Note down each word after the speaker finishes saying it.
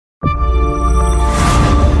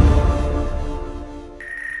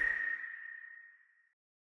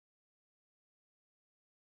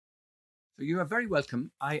You are very welcome.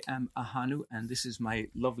 I am Ahanu, and this is my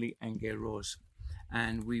lovely Angel Rose.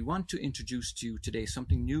 And we want to introduce to you today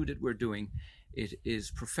something new that we're doing. It is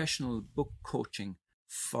professional book coaching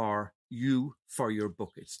for you, for your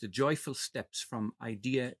book. It's the joyful steps from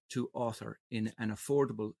idea to author in an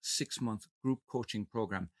affordable 6-month group coaching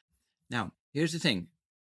program. Now, here's the thing.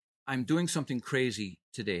 I'm doing something crazy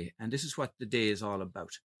today, and this is what the day is all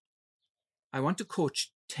about. I want to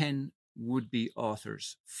coach 10 would-be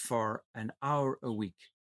authors for an hour a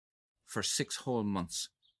week for 6 whole months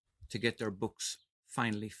to get their books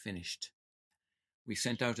finally finished. We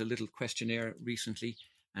sent out a little questionnaire recently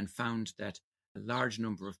and found that a large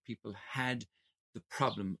number of people had the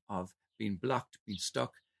problem of being blocked, being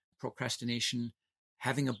stuck, procrastination,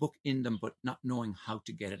 having a book in them but not knowing how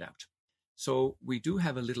to get it out. So we do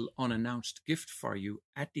have a little unannounced gift for you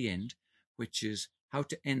at the end, which is how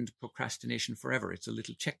to end procrastination forever. It's a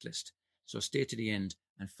little checklist. So stay to the end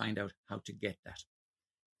and find out how to get that.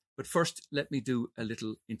 But first, let me do a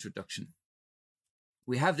little introduction.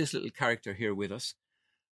 We have this little character here with us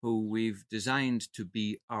who we've designed to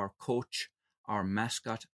be our coach, our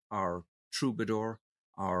mascot, our troubadour,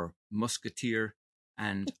 our musketeer,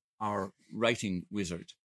 and our writing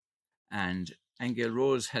wizard. And Angel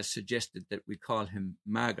Rose has suggested that we call him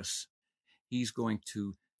Magus. He's going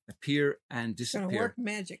to appear and disappear. He's going to work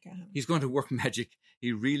magic on him. He's going to work magic.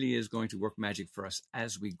 He really is going to work magic for us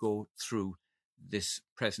as we go through this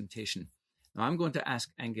presentation. Now, I'm going to ask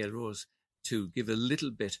Angel Rose to give a little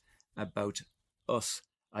bit about us.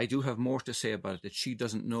 I do have more to say about it that she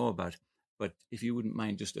doesn't know about, but if you wouldn't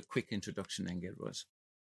mind, just a quick introduction, Angel Rose.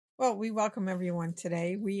 Well, we welcome everyone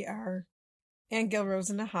today. We are Angel Rose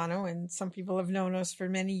and Ahanu, and some people have known us for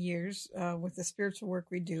many years with the spiritual work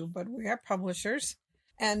we do, but we are publishers,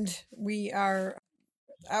 and we've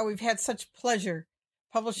had such pleasure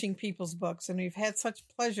publishing people's books, and we've had such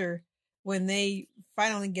pleasure when they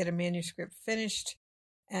finally get a manuscript finished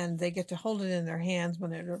and they get to hold it in their hands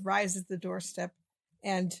when it arrives at the doorstep.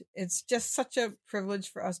 And it's just such a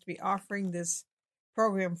privilege for us to be offering this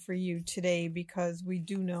program for you today, because we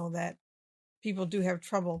do know that people do have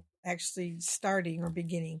trouble actually starting or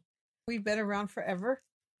beginning. We've been around forever,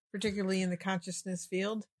 particularly in the consciousness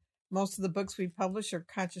field. Most of the books we publish are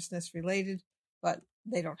consciousness related, but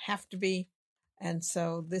they don't have to be. And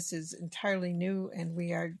so this is entirely new, and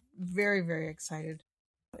we are very, very excited.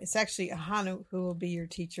 It's actually Ahanu who will be your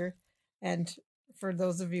teacher. And for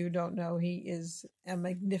those of you who don't know, he is a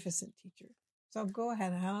magnificent teacher. So go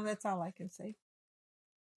ahead, Ahanu. That's all I can say.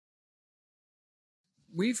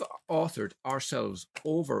 We've authored ourselves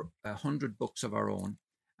over 100 books of our own,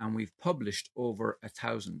 and we've published over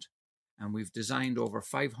 1,000. And we've designed over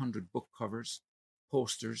 500 book covers,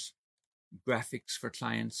 posters, graphics for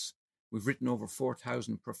clients. We've written over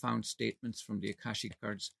 4,000 profound statements from the Akashic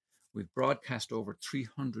Records. We've broadcast over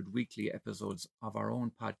 300 weekly episodes of our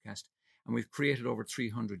own podcast, and we've created over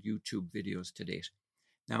 300 YouTube videos to date.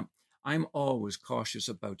 Now, I'm always cautious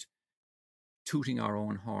about tooting our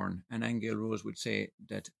own horn, and Angel Rose would say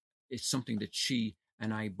that it's something that she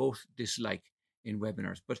and I both dislike in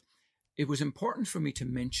webinars. But it was important for me to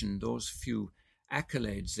mention those few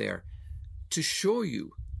accolades there to show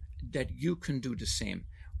you that you can do the same.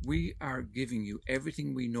 We are giving you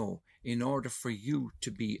everything we know in order for you to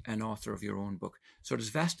be an author of your own book. So there's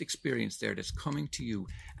vast experience there that's coming to you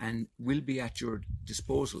and will be at your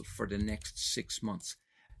disposal for the next 6 months.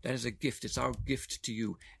 That is a gift. It's our gift to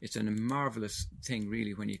you. It's a marvelous thing,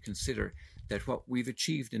 really, when you consider that what we've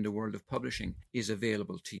achieved in the world of publishing is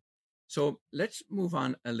available to you. So let's move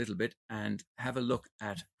on a little bit and have a look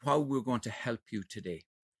at how we're going to help you today.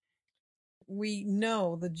 We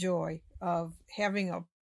know the joy of having a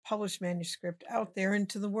published manuscript out there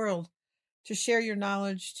into the world to share your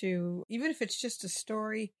knowledge, to even if it's just a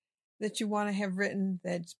story that you want to have written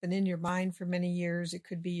that's been in your mind for many years. It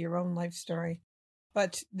could be your own life story.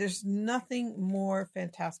 But there's nothing more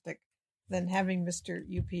fantastic than having Mr.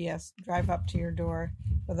 UPS drive up to your door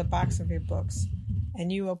with a box of your books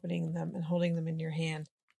and you opening them and holding them in your hand.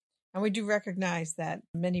 And we do recognize that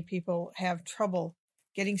many people have trouble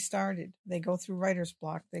getting started. They go through writer's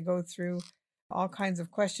block. They go through all kinds of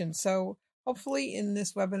questions. So hopefully in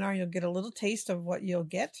this webinar, you'll get a little taste of what you'll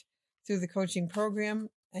get through the coaching program,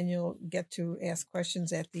 and you'll get to ask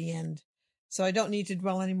questions at the end. So I don't need to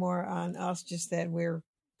dwell anymore on us, just that we're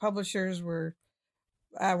publishers, we're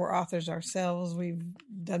authors ourselves. We've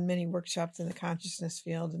done many workshops in the consciousness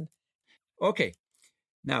field. Okay.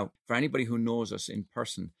 Now, for anybody who knows us in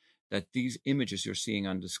person, that these images you're seeing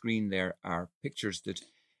on the screen there are pictures that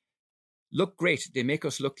look great. They make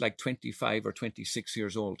us look like 25 or 26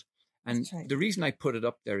 years old. And right. The reason I put it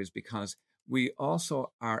up there is because We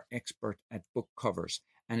also are expert at book covers.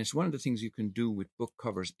 And it's one of the things you can do with book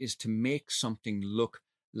covers is to make something look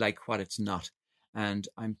like what it's not. And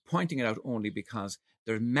I'm pointing it out only because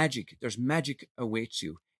there's magic awaits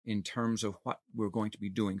you in terms of what we're going to be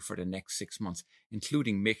doing for the next 6 months,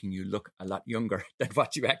 including making you look a lot younger than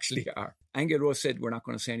what you actually are. Aengel Rose said we're not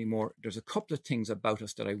going to say any more. There's a couple of things about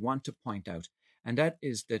us that I want to point out, and that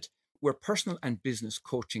is that we're personal and business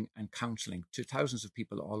coaching and counseling to thousands of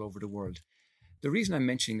people all over the world. The reason I'm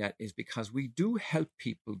mentioning that is because we do help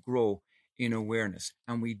people grow in awareness,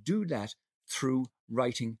 and we do that through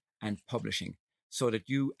writing and publishing so that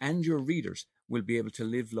you and your readers will be able to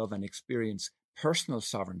live, love, and experience personal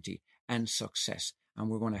sovereignty and success. And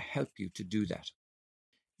we're going to help you to do that.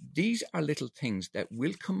 These are little things that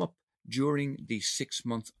will come up during the 6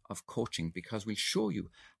 months of coaching, because we'll show you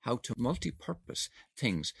how to multi-purpose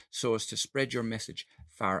things so as to spread your message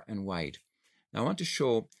far and wide. Now, I want to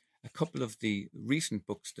show a couple of the recent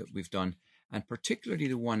books that we've done, and particularly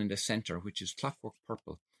the one in the center, which is Clockwork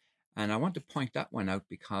Purple. And I want to point that one out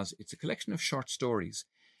because it's a collection of short stories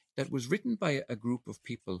that was written by a group of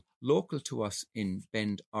people local to us in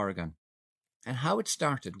Bend, Oregon. And how it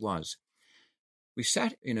started was, we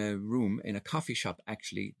sat in a room, in a coffee shop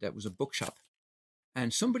actually, that was a bookshop.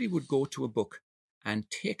 And somebody would go to a book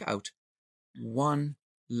and take out one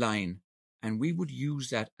line, and we would use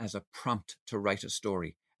that as a prompt to write a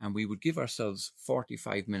story. And we would give ourselves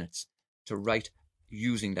 45 minutes to write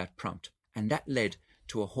using that prompt. And that led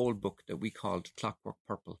to a whole book that we called Clockwork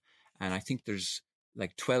Purple. And I think there's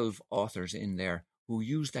like 12 authors in there who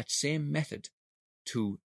use that same method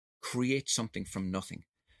to create something from nothing.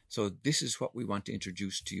 So this is what we want to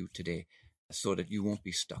introduce to you today so that you won't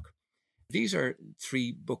be stuck. These are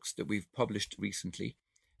 3 books that we've published recently.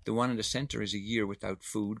 The one in the center is A Year Without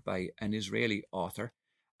Food by an Israeli author,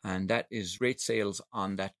 and that is great sales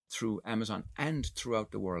on that through Amazon and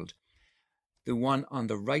throughout the world. The one on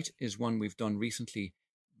the right is one we've done recently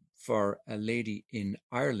for a lady in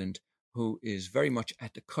Ireland who is very much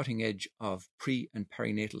at the cutting edge of pre- and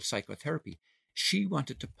perinatal psychotherapy. She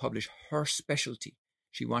wanted to publish her specialty.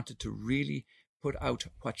 She wanted to really put out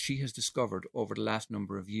what she has discovered over the last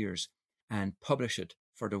number of years and publish it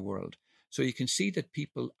for the world. So you can see that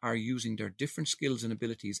people are using their different skills and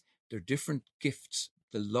abilities, their different gifts,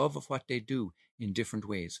 the love of what they do in different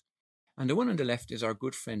ways. And the one on the left is our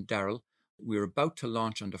good friend Daryl. We're about to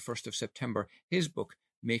launch on the 1st of September his book,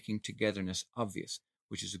 Making Togetherness Obvious,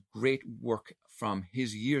 which is a great work from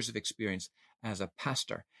his years of experience as a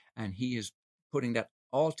pastor. And he is putting that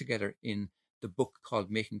all together in the book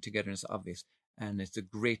called Making Togetherness Obvious. And it's a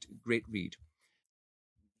great, great read.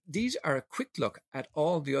 These are a quick look at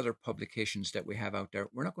all the other publications that we have out there.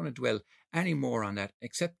 We're not going to dwell any more on that,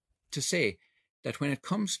 except to say that when it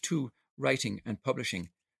comes to writing and publishing,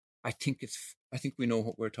 I think we know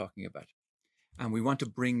what we're talking about. And we want to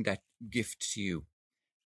bring that gift to you.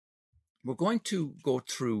 We're going to go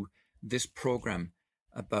through this program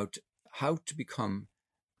about how to become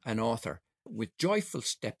an author with joyful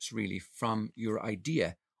steps, really, from your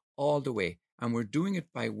idea all the way. And we're doing it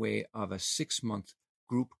by way of a 6-month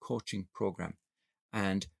group coaching program.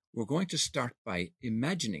 And we're going to start by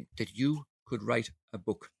imagining that you could write a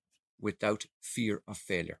book without fear of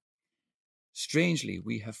failure. Strangely,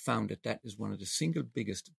 we have found that is one of the single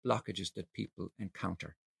biggest blockages that people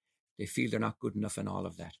encounter. They feel they're not good enough and all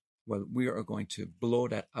of that. Well, we are going to blow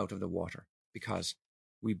that out of the water because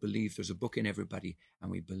we believe there's a book in everybody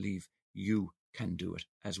and we believe you can do it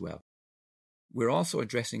as well. We're also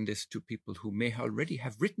addressing this to people who may already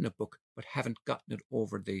have written a book but haven't gotten it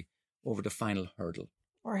over the final hurdle.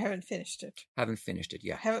 Or haven't finished it.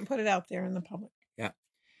 Yeah. Haven't put it out there in the public. Yeah.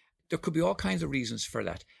 There could be all kinds of reasons for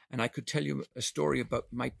that. And I could tell you a story about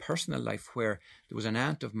my personal life where there was an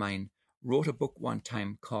aunt of mine wrote a book one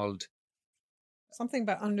time called something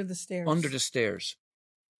about Under the Stairs. Under the Stairs.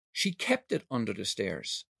 She kept it under the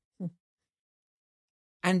stairs.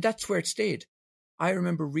 And that's where it stayed. I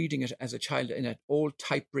remember reading it as a child in an old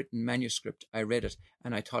typewritten manuscript. I read it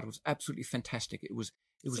and I thought it was absolutely fantastic. It was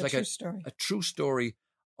like a true story,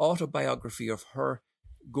 autobiography of her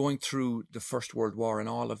going through the First World War and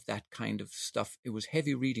all of that kind of stuff. It was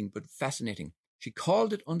heavy reading, but fascinating. She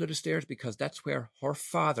called it Under the Stairs because that's where her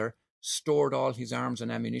father stored all his arms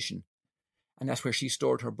and ammunition. And that's where she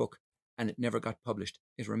stored her book, and it never got published.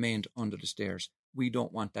 It remained under the stairs. We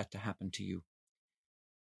don't want that to happen to you.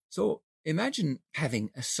 So imagine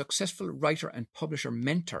having a successful writer and publisher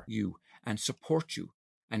mentor you and support you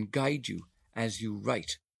and guide you as you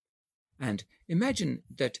write. And imagine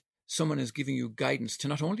that someone is giving you guidance to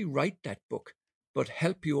not only write that book, but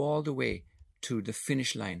help you all the way to the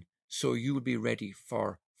finish line so you will be ready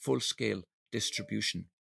for full-scale distribution.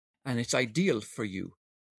 And it's ideal for you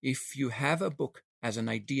if you have a book as an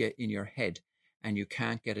idea in your head and you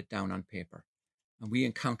can't get it down on paper. And we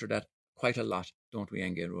encounter that quite a lot, don't we,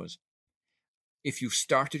 Aengel Rose? If you've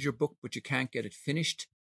started your book but you can't get it finished,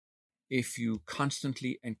 if you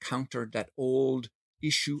constantly encounter that old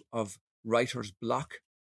issue of writer's block,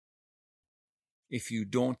 if you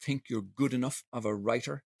don't think you're good enough of a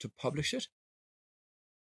writer to publish it,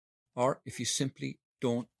 or if you simply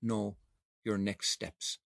don't know your next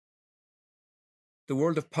steps. The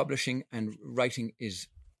world of publishing and writing is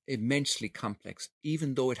immensely complex,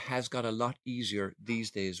 even though it has got a lot easier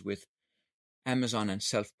these days with Amazon and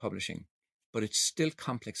self-publishing. But it's still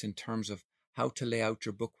complex in terms of how to lay out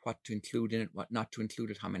your book, what to include in it, what not to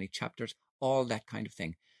include it, how many chapters, all that kind of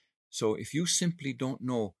thing. So if you simply don't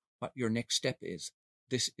know what your next step is,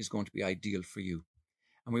 this is going to be ideal for you.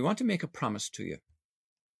 And we want to make a promise to you.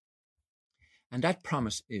 And that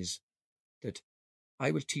promise is that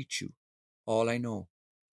I will teach you all I know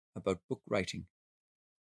about book writing.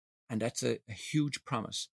 And that's a huge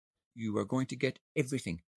promise. You are going to get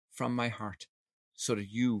everything from my heart so that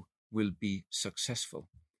you will be successful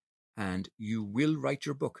and you will write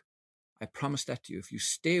your book. I promise that to you. If you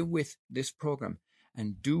stay with this program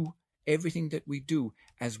and do everything that we do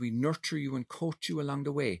as we nurture you and coach you along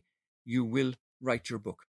the way, you will write your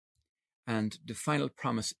book. And the final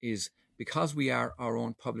promise is, because we are our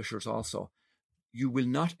own publishers also, you will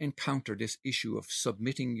not encounter this issue of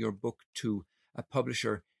submitting your book to a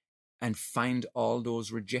publisher and find all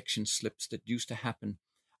those rejection slips that used to happen.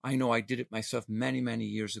 I know I did it myself many, many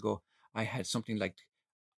years ago. I had something like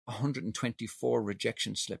 124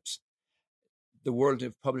 rejection slips. The world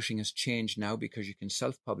of publishing has changed now because you can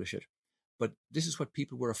self-publish it. But this is what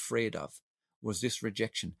people were afraid of, was this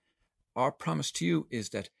rejection. Our promise to you is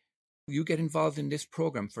that you get involved in this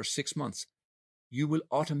program for 6 months, you will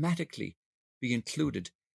automatically be included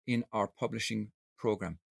in our publishing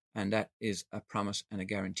program. And that is a promise and a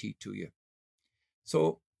guarantee to you.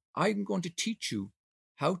 So I'm going to teach you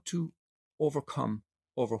how to overcome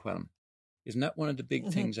overwhelm. Isn't that one of the big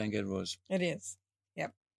things, Aengel Rose? It is.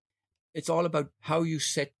 Yep. It's all about how you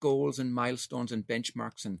set goals and milestones and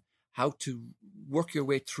benchmarks and how to work your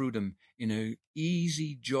way through them in an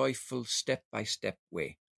easy, joyful, step-by-step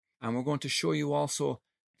way. And we're going to show you also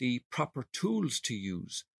the proper tools to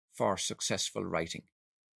use for successful writing,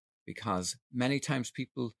 because many times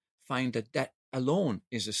people find that that alone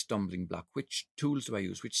is a stumbling block. Which tools do I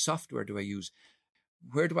use? Which software do I use?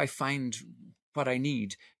 Where do I find what I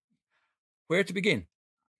need? Where to begin?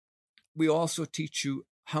 We also teach you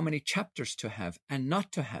how many chapters to have and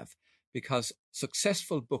not to have, because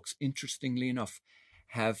successful books, interestingly enough,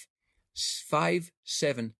 have 5,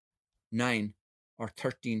 7, 9, or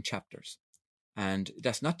 13 chapters. And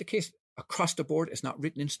that's not the case across the board. It's not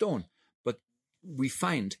written in stone, but we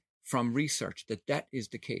find from research that that is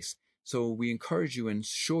the case. So we encourage you and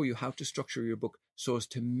show you how to structure your book so as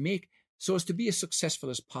to be as successful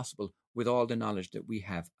as possible with all the knowledge that we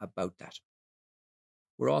have about that.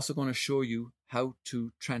 We're also going to show you how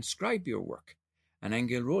to transcribe your work. And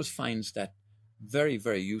Aengel Rose finds that very,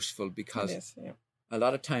 very useful, because a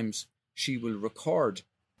lot of times she will record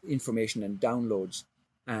information and downloads,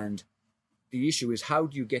 and the issue is, how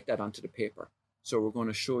do you get that onto the paper? So we're going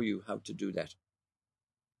to show you how to do that.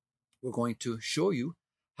 We're going to show you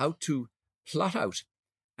how to plot out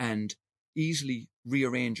and easily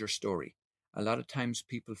rearrange your story. A lot of times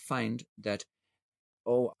people find that,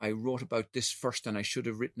 oh, I wrote about this first and I should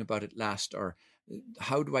have written about it last, or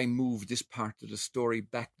how do I move this part of the story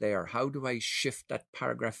back there? How do I shift that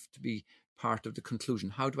paragraph to be part of the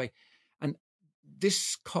conclusion? And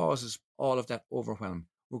this causes all of that overwhelm.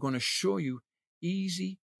 We're going to show you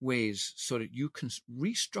easy ways so that you can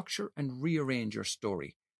restructure and rearrange your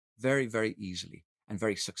story very, very easily and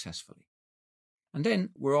very successfully. And then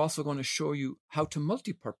we're also going to show you how to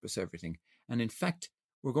multi-purpose everything. And in fact,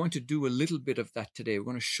 we're going to do a little bit of that today. We're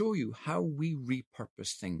going to show you how we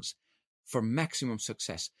repurpose things for maximum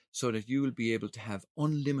success so that you will be able to have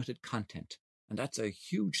unlimited content. And that's a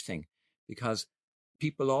huge thing, because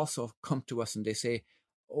people also come to us and they say,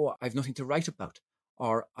 oh, I've nothing to write about,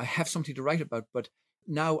 or I have something to write about, but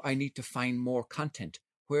now I need to find more content.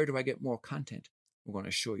 Where do I get more content? We're going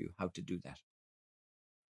to show you how to do that.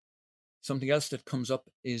 Something else that comes up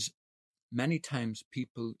is many times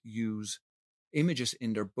people use images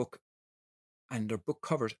in their book and their book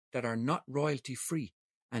covers that are not royalty free.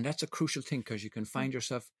 And that's a crucial thing, because you can find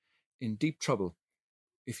yourself in deep trouble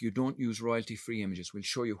if you don't use royalty free images. We'll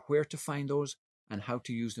show you where to find those and how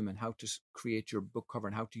to use them and how to create your book cover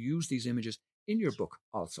and how to use these images in your book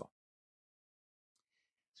also.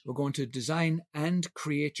 We're going to design and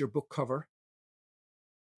create your book cover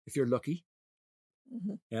if you're lucky.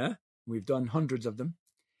 Mm-hmm. Yeah, we've done hundreds of them,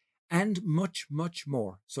 and much, much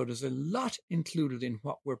more. So there's a lot included in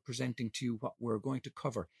what we're presenting to you, what we're going to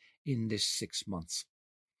cover in this 6 months.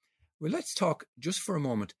 Well, let's talk just for a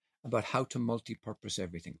moment about how to multi-purpose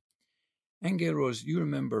everything. Aengel Rose, you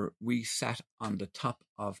remember we sat on the top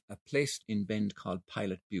of a place in Bend called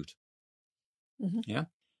Pilot Butte. Mm-hmm. Yeah.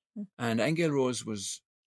 And Aengel Rose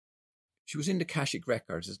she was in the Akashic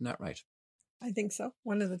Records, isn't that right? I think so.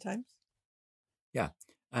 One of the times. Yeah.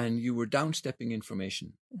 And you were downstepping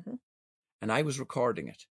information. Mm-hmm. And I was recording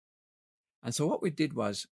it. And so what we did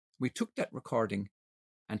was we took that recording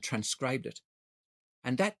and transcribed it.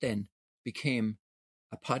 And that then became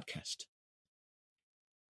a podcast.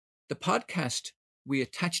 The podcast, we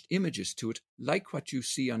attached images to it, like what you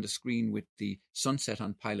see on the screen with the sunset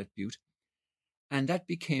on Pilot Butte. And that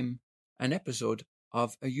became an episode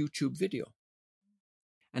of a YouTube video.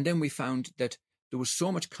 And then we found that there was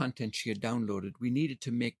so much content she had downloaded, we needed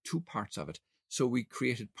to make 2 parts of it. So we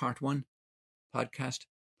created part 1 podcast,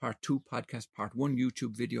 part 2 podcast, part 1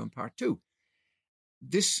 YouTube video, and part 2.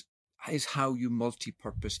 This is how you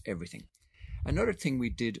multi-purpose everything. Another thing we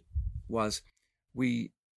did was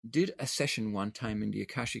we did a session one time in the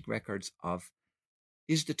Akashic Records of,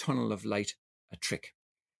 is the tunnel of light a trick?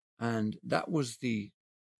 And that was the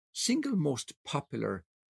single most popular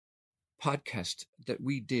podcast that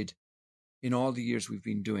we did in all the years we've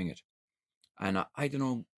been doing it. And I don't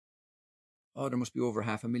know, there must be over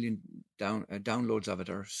 500,000 downloads of it,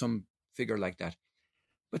 or some figure like that.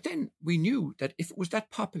 But then we knew that if it was that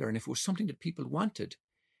popular and if it was something that people wanted,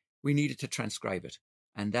 we needed to transcribe it.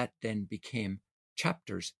 And that then became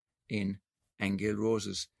chapters in Aengel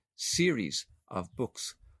Rose's series of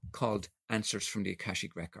books called Answers from the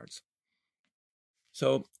Akashic Records.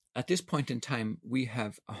 So at this point in time, we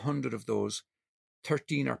have 100 of those.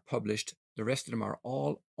 13 are published. The rest of them are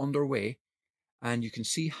all underway. And you can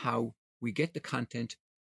see how we get the content,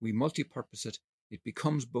 we multi-purpose it, it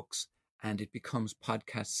becomes books, and it becomes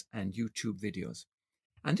podcasts and YouTube videos.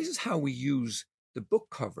 And this is how we use the book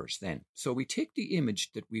covers then. So we take the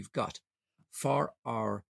image that we've got for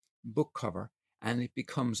our book cover, and it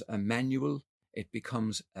becomes a manual, it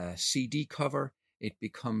becomes a CD cover, it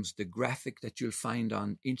becomes the graphic that you'll find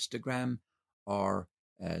on Instagram, or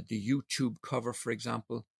the YouTube cover, for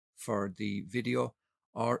example, for the video,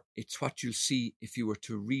 or it's what you'll see if you were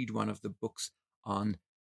to read one of the books on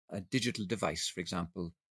a digital device, for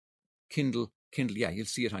example, Kindle, yeah, you'll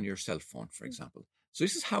see it on your cell phone, for example. So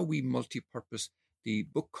this is how we multi-purpose the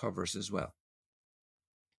book covers as well.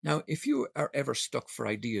 Now, if you are ever stuck for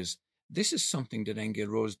ideas, this is something that Aengel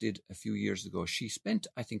Rose did a few years ago. She spent,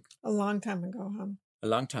 I think... A long time ago, huh? A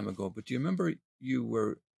long time ago. But do you remember you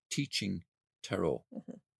were teaching tarot?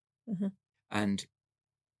 Mm-hmm. Mm-hmm. And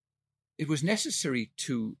it was necessary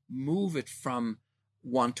to move it from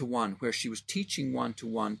one-to-one, where she was teaching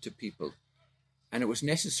one-to-one to people. And it was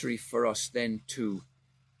necessary for us then to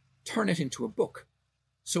turn it into a book.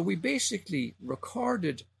 So we basically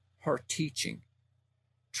recorded her teaching,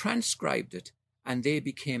 transcribed it, and they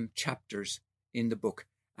became chapters in the book.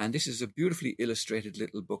 And this is a beautifully illustrated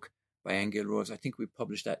little book by Aengel Rose. I think we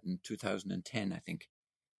published that in 2010, I think,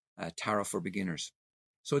 Tarot for Beginners.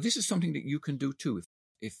 So this is something that you can do too.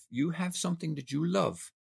 If you have something that you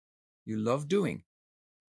love doing,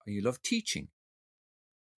 or you love teaching,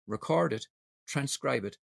 record it, transcribe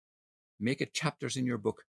it, make it chapters in your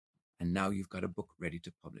book, and now you've got a book ready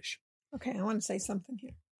to publish. Okay, I want to say something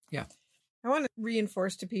here. Yeah. I want to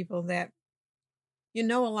reinforce to people that you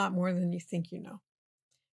know a lot more than you think you know.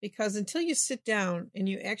 Because until you sit down and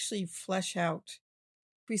you actually flesh out,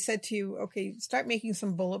 we said to you, okay, start making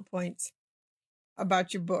some bullet points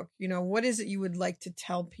about your book. You know, what is it you would like to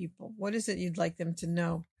tell people? What is it you'd like them to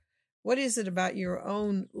know? What is it about your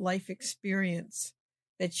own life experience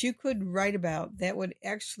that you could write about that would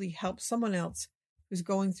actually help someone else who's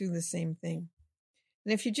going through the same thing?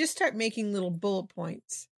 And if you just start making little bullet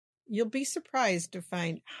points, you'll be surprised to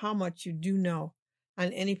find how much you do know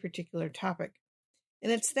on any particular topic.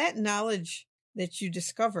 And it's that knowledge that you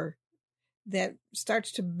discover that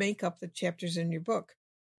starts to make up the chapters in your book.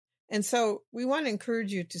 And so we want to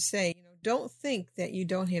encourage you to say, don't think that you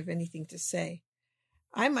don't have anything to say.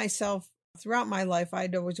 I myself, throughout my life,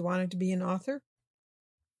 I'd always wanted to be an author.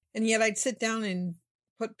 And yet I'd sit down and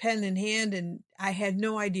put pen in hand, and I had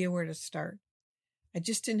no idea where to start. I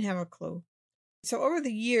just didn't have a clue. So over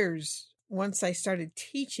the years, once I started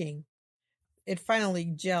teaching, it finally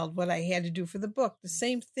gelled what I had to do for the book. The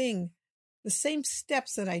same thing, the same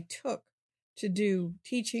steps that I took to do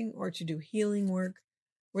teaching or to do healing work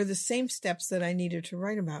were the same steps that I needed to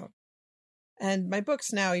write about. And my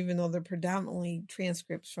books now, even though they're predominantly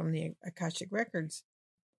transcripts from the Akashic Records,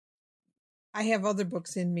 I have other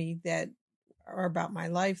books in me that are about my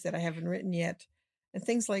life that I haven't written yet and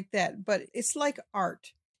things like that. But it's like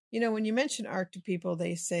art. When you mention art to people,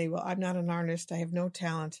 they say, well, I'm not an artist. I have no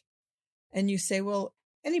talent. And you say, well,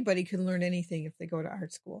 anybody can learn anything if they go to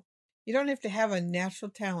art school. You don't have to have a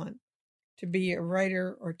natural talent to be a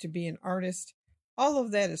writer or to be an artist. All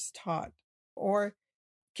of that is taught or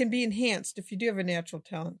can be enhanced if you do have a natural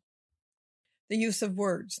talent. The use of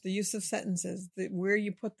words, the use of sentences, where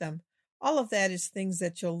you put them, all of that is things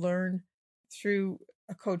that you'll learn through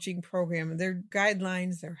a coaching program. They're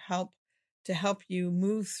guidelines, they're help to help you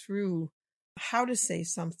move through how to say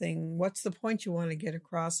something, what's the point you want to get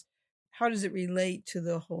across, how does it relate to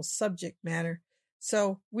the whole subject matter.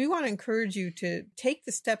 So we want to encourage you to take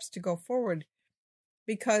the steps to go forward,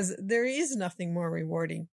 because there is nothing more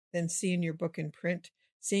rewarding than seeing your book in print,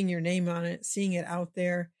 seeing your name on it, seeing it out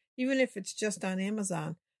there, even if it's just on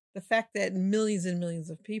Amazon. The fact that millions and millions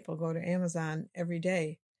of people go to Amazon every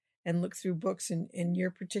day and look through books in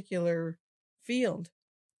your particular field,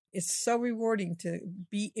 it's so rewarding to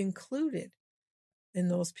be included in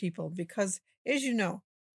those people, because, as you know,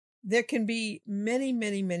 there can be many,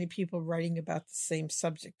 many, many people writing about the same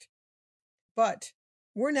subject, but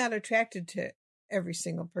we're not attracted to every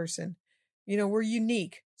single person. We're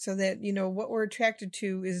unique, so that, what we're attracted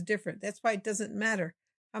to is different. That's why it doesn't matter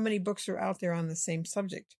how many books are out there on the same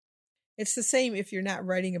subject. It's the same if you're not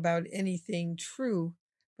writing about anything true,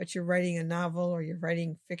 but you're writing a novel or you're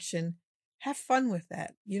writing fiction. Have fun with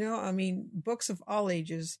that. Books of all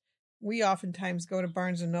ages. We oftentimes go to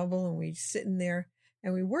Barnes & Noble and we sit in there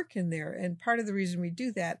and we work in there. And part of the reason we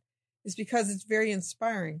do that is because it's very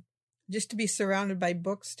inspiring just to be surrounded by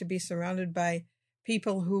books, to be surrounded by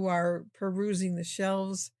people who are perusing the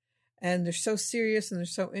shelves, and they're so serious and they're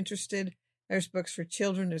so interested. There's books for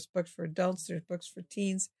children, there's books for adults, there's books for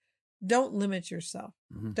teens. Don't limit yourself.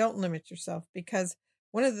 Mm-hmm. Don't limit yourself, because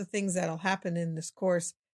one of the things that'll happen in this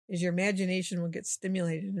course is your imagination will get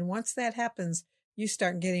stimulated. And once that happens, you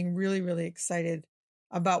start getting really, really excited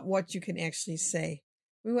about what you can actually say.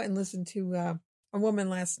 We went and listened to a woman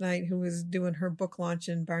last night who was doing her book launch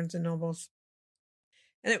in Barnes & Noble's.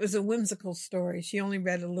 And it was a whimsical story. She only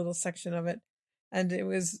read a little section of it. And it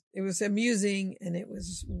was amusing, and it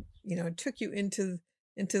was, it took you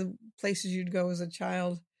into places you'd go as a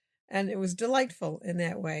child. And it was delightful in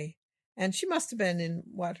that way. And she must have been in,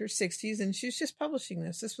 her 60s, and she was just publishing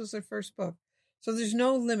this. This was her first book. So there's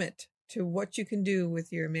no limit to what you can do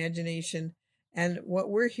with your imagination. And what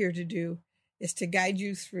we're here to do is to guide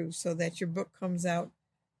you through so that your book comes out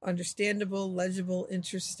understandable, legible,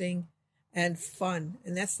 interesting, and fun.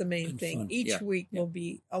 And that's the main thing. Fun. Each week will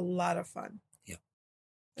be a lot of fun. Yeah.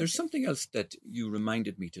 There's something else that you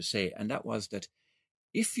reminded me to say, and that was that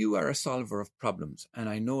if you are a solver of problems, and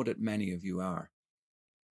I know that many of you are,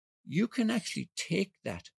 you can actually take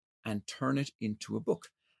that and turn it into a book.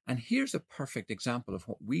 And here's a perfect example of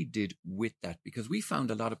what we did with that, because we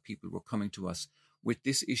found a lot of people were coming to us with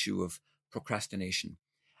this issue of procrastination.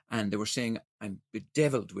 And they were saying, I'm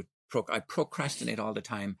bedeviled with I procrastinate all the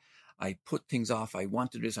time. I put things off. I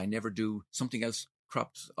wanted this. I never do. Something else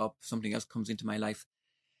crops up. Something else comes into my life.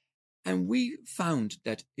 And we found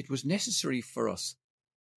that it was necessary for us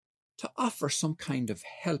to offer some kind of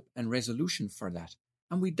help and resolution for that.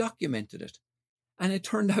 And we documented it. And it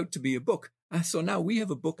turned out to be a book. And so now we have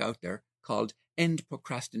a book out there called End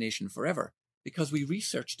Procrastination Forever, because we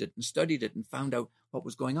researched it and studied it and found out what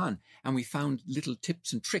was going on. And we found little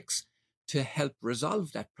tips and tricks to help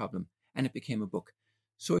resolve that problem. And it became a book.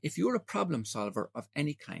 So if you're a problem solver of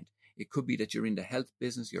any kind, it could be that you're in the health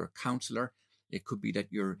business, you're a counselor. It could be that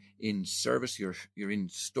you're in service, you're in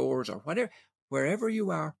stores or whatever. Wherever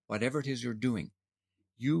you are, whatever it is you're doing,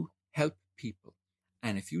 you help people.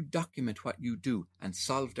 And if you document what you do and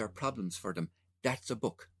solve their problems for them, that's a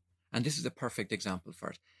book. And this is a perfect example for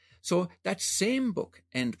it. So that same book,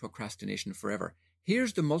 End Procrastination Forever,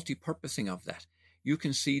 here's the multi-purposing of that. You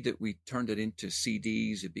can see that we turned it into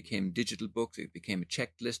CDs, it became digital books, it became a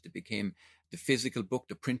checklist, it became the physical book,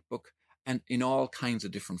 the print book, and in all kinds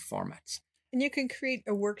of different formats. And you can create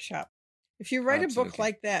a workshop. If you write Absolutely. A book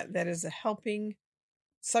like that is a helping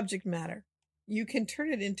subject matter, you can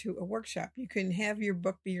turn it into a workshop. You can have your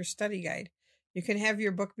book be your study guide. You can have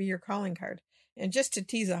your book be your calling card. And just to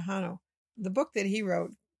tease Ahanu, the book that he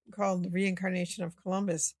wrote called The Reincarnation of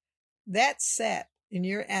Columbus, that sat in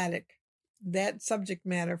your attic, that subject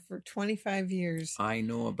matter, for 25 years. I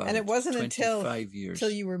know about it. And it wasn't 25 years.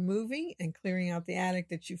 until you were moving and clearing out the attic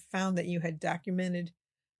that you found that you had documented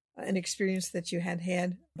an experience that you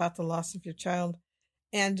had about the loss of your child.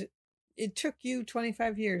 And it took you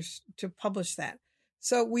 25 years to publish that.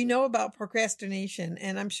 So we know about procrastination,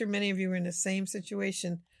 and I'm sure many of you are in the same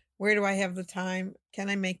situation. Where do I have the time? Can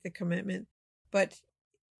I make the commitment? But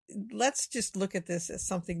let's just look at this as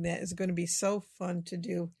something that is going to be so fun to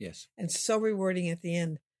do. Yes. And so rewarding at the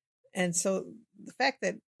end. And so the fact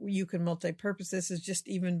that you can multi-purpose this is just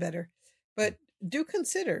even better. But do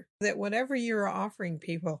consider that whatever you're offering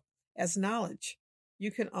people as knowledge,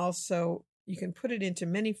 you can put it into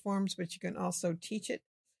many forms, but you can also teach it.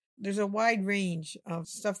 There's a wide range of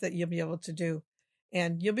stuff that you'll be able to do.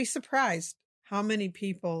 And you'll be surprised how many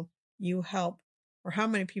people you help, or how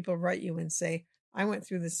many people write you and say, I went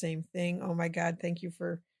through the same thing. Oh my God, thank you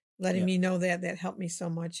for letting me know that. That helped me so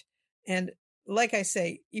much. And like I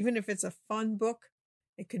say, even if it's a fun book,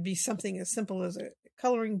 it could be something as simple as a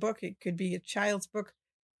coloring book. It could be a child's book.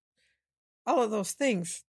 All of those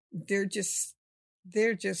things, they're just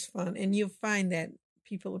fun. And you'll find that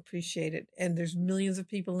people appreciate it. And there's millions of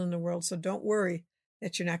people in the world. So don't worry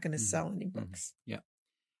that you're not going to sell any books. Yeah.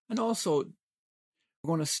 And also, we're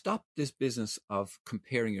going to stop this business of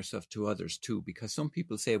comparing yourself to others too, because some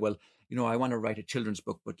people say, well, I want to write a children's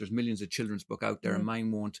book, but there's millions of children's book out there and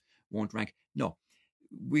mine won't rank. No,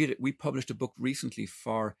 we published a book recently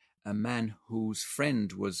for a man whose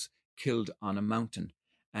friend was killed on a mountain,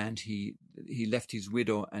 and he left his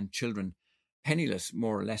widow and children penniless,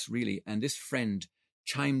 more or less, really. And this friend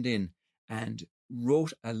chimed in and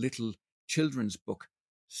wrote a little children's book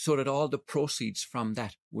so that all the proceeds from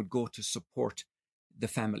that would go to support the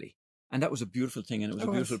family. And that was a beautiful thing. And it was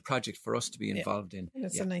a beautiful project for us to be involved in. And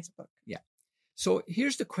it's a nice book. Yeah. So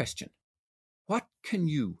here's the question. What can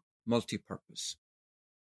you multi-purpose?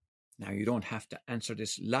 Now, you don't have to answer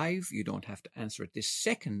this live. You don't have to answer it this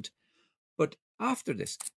second. But after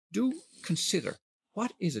this, do consider,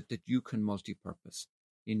 what is it that you can multi-purpose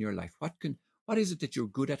in your life? What is it that you're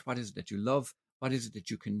good at? What is it that you love? What is it that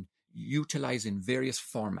you can utilize in various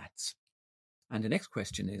formats? And the next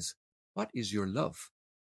question is, what is your love?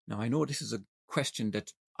 Now, I know this is a question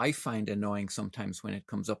that I find annoying sometimes when it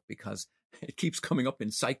comes up, because it keeps coming up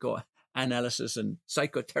in psychoanalysis and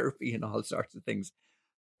psychotherapy and all sorts of things.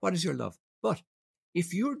 What is your love? But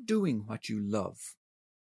if you're doing what you love,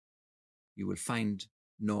 you will find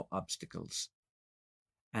no obstacles.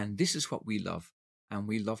 And this is what we love. And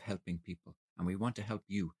we love helping people. And we want to help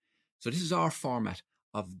you. So this is our format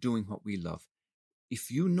of doing what we love.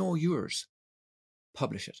 If you know yours,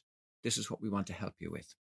 publish it. This is what we want to help you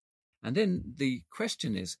with. And then the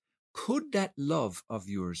question is, could that love of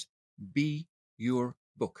yours be your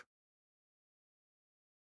book?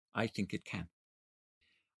 I think it can.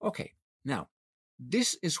 Okay, now,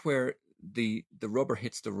 this is where the rubber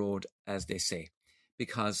hits the road, as they say,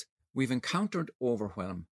 because we've encountered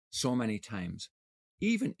overwhelm so many times,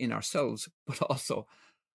 even in ourselves, but also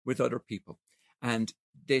with other people. And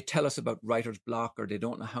they tell us about writer's block, or they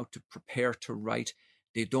don't know how to prepare to write.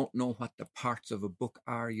 They don't know what the parts of a book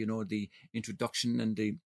are, the introduction and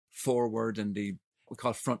the foreword and we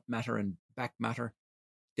call front matter and back matter.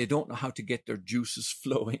 They don't know how to get their juices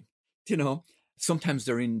flowing. Sometimes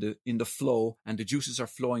they're in the flow and the juices are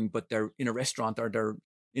flowing, but they're in a restaurant or they're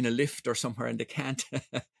in a lift or somewhere and they can't.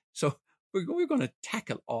 So we're going to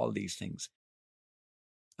tackle all these things.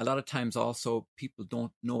 A lot of times also people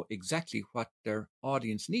don't know exactly what their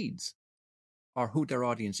audience needs or who their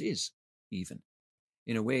audience is even.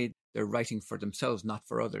 In a way, they're writing for themselves, not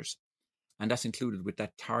for others. And that's included with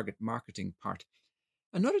that target marketing part.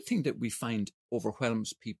 Another thing that we find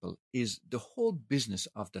overwhelms people is the whole business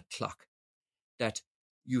of the clock, that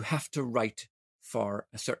you have to write for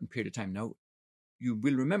a certain period of time. Now, you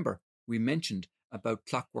will remember we mentioned about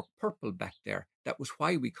Clockwork Purple back there. That was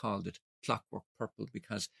why we called it Clockwork Purple,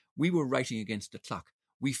 because we were writing against the clock.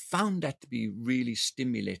 We found that to be really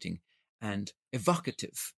stimulating and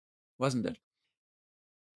evocative, wasn't it?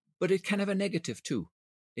 But it can have a negative too.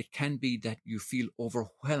 It can be that you feel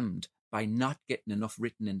overwhelmed by not getting enough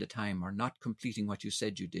written in the time or not completing what you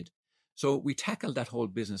said you did. So we tackle that whole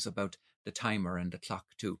business about the timer and the clock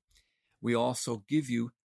too. We also give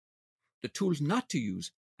you the tools not to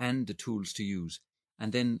use and the tools to use.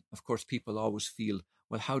 And then, of course, people always feel,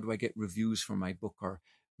 well, how do I get reviews for my book? Or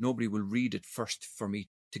nobody will read it first for me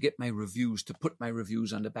to get my reviews, to put my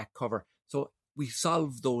reviews on the back cover. So we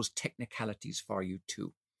solve those technicalities for you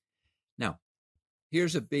too. Now,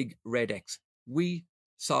 here's a big red X. We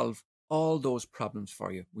solve all those problems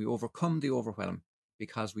for you. We overcome the overwhelm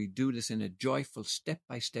because we do this in a joyful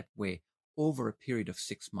step-by-step way over a period of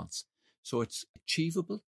 6 months. So it's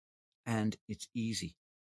achievable and it's easy.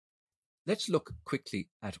 Let's look quickly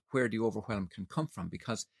at where the overwhelm can come from,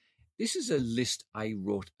 because this is a list I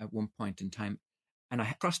wrote at one point in time, and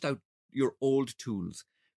I crossed out your old tools.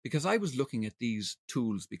 Because I was looking at these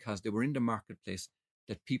tools because they were in the marketplace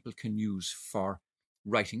that people can use for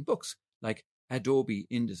writing books, like Adobe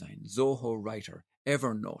InDesign, Zoho Writer,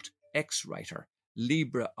 Evernote, XWriter,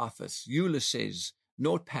 LibreOffice, Ulysses,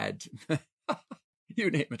 Notepad, you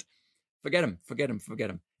name it. Forget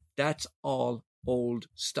them. That's all old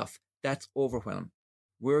stuff. That's overwhelm.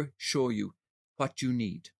 We'll show you what you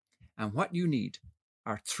need. And what you need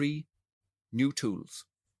are 3 new tools.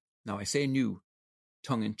 Now, I say new,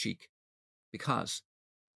 tongue-in-cheek, because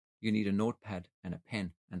you need a notepad and a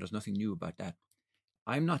pen, and there's nothing new about that.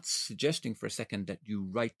 I'm not suggesting for a second that you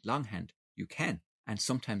write longhand. You can, and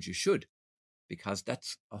sometimes you should, because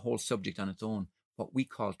that's a whole subject on its own, what we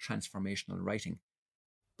call transformational writing.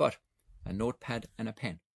 But a notepad and a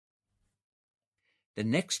pen. The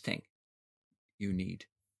next thing you need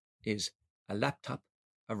is a laptop,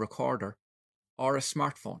 a recorder, or a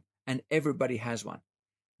smartphone, and everybody has one.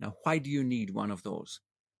 Now, why do you need one of those?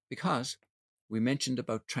 Because we mentioned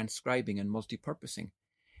about transcribing and multipurposing.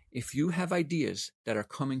 If you have ideas that are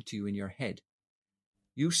coming to you in your head,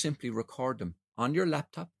 you simply record them on your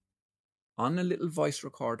laptop, on a little voice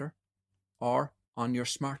recorder, or on your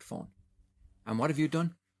smartphone. And what have you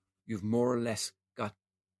done? You've more or less got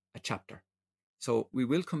a chapter. So we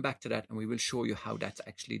will come back to that and we will show you how that's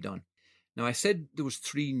actually done. Now, I said there was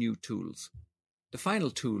 3 new tools. The final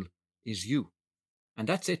tool is you. And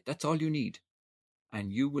that's it. That's all you need.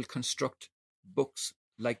 And you will construct books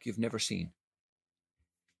like you've never seen.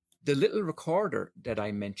 The little recorder that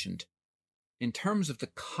I mentioned, in terms of the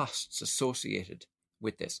costs associated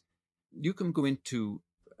with this, you can go into,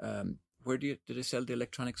 where do they sell the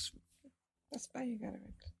electronics? Best Buy, you got it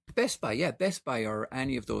right. Best Buy, yeah, Best Buy or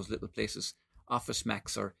any of those little places, Office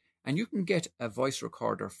Max, and you can get a voice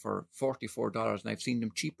recorder for $44, and I've seen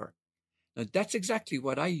them cheaper. Now, that's exactly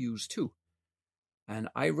what I use too. And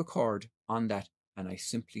I record on that, and I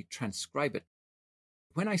simply transcribe it.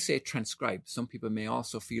 When I say transcribe, some people may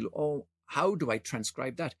also feel, oh, how do I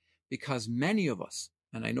transcribe that? Because many of us,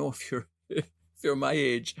 and I know if you're my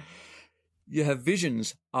age, you have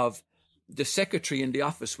visions of the secretary in the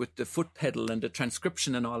office with the foot pedal and the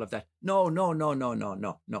transcription and all of that. No.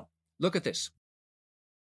 Look at this.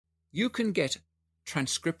 You can get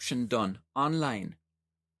transcription done online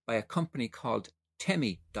by a company called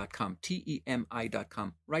Temi.com,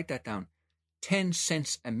 Temi.com. Write that down. 10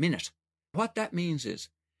 cents a minute. What that means is,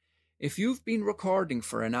 if you've been recording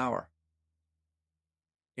for an hour,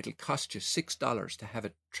 it'll cost you $6 to have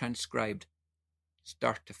it transcribed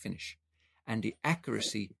start to finish. And the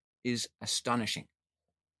accuracy is astonishing.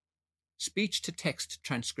 Speech-to-text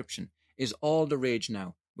transcription is all the rage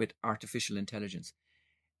now with artificial intelligence.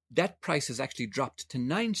 That price has actually dropped to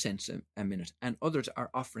 9 cents a minute, and others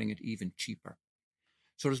are offering it even cheaper.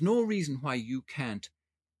 So there's no reason why you can't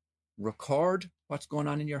record what's going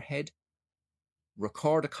on in your head,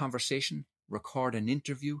 record a conversation, record an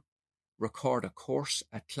interview, record a course,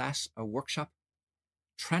 a class, a workshop,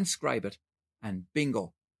 transcribe it, and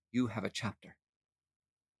bingo, you have a chapter.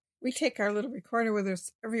 We take our little recorder with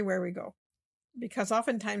us everywhere we go, because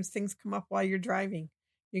oftentimes things come up while you're driving.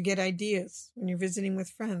 You get ideas when you're visiting with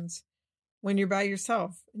friends, when you're by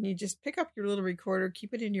yourself, and you just pick up your little recorder,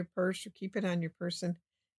 keep it in your purse or keep it on your person,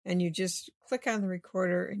 and you just click on the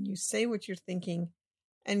recorder and you say what you're thinking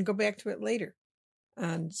and go back to it later.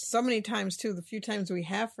 And so many times, too, the few times we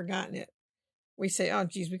have forgotten it, we say, oh,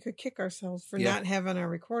 geez, we could kick ourselves for not having our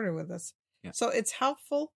recorder with us. Yeah. So it's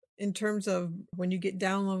helpful in terms of when you get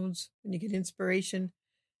downloads, when you get inspiration,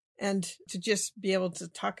 and to just be able to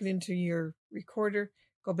tuck it into your recorder,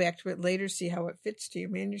 go back to it later, see how it fits to your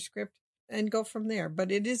manuscript, and go from there.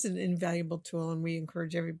 But it is an invaluable tool, and we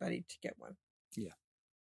encourage everybody to get one. Yeah.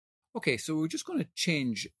 Okay, so we're just going to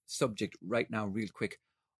change subject right now real quick,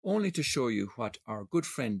 only to show you what our good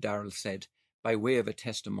friend Daryl said by way of a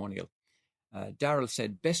testimonial. Daryl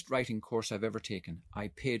said, best writing course I've ever taken. I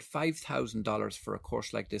paid $5,000 for a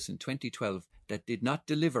course like this in 2012 that did not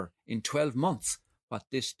deliver in 12 months what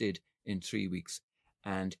this did in 3 weeks.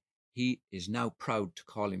 And he is now proud to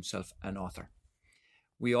call himself an author.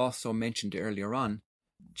 We also mentioned earlier on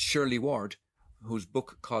Shirley Ward, whose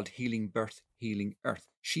book called Healing Birth, Healing Earth.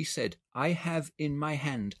 She said, I have in my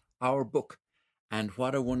hand our book, and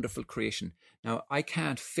what a wonderful creation. Now, I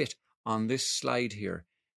can't fit on this slide here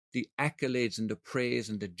the accolades and the praise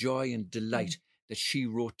and the joy and delight that she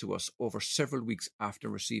wrote to us over several weeks after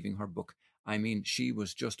receiving her book. I mean, she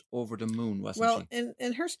was just over the moon, wasn't she? Well,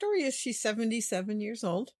 and her story is she's 77 years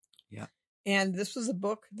old. Yeah. And this was a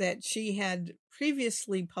book that she had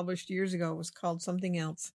previously published years ago. It was called Something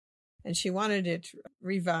Else. And she wanted it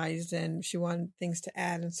revised and she wanted things to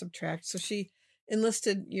add and subtract. So she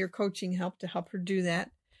enlisted your coaching help to help her do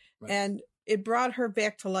that. Right. And it brought her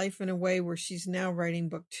back to life in a way where she's now writing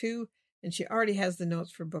book 2, and she already has the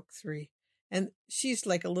notes for book 3. And she's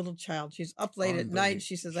like a little child. She's up late at night.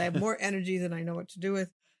 She says, I have more energy than I know what to do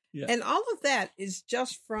with. Yeah. And all of that is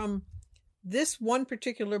just from this one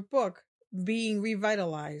particular book being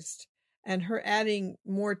revitalized and her adding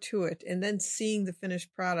more to it and then seeing the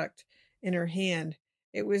finished product in her hand.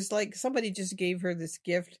 It was like somebody just gave her this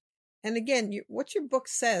gift. And again, what your book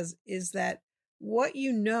says is that what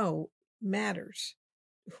you know matters.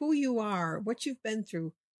 Who you are, what you've been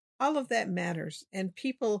through, all of that matters. And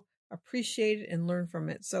people appreciate it and learn from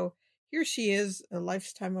it. So here she is, a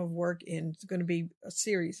lifetime of work, and it's going to be a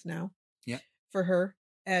series now for her,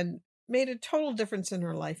 and made a total difference in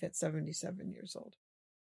her life at 77 years old.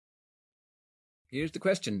 Here's the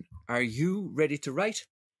question. Are you ready to write?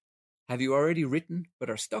 Have you already written but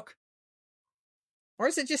are stuck? Or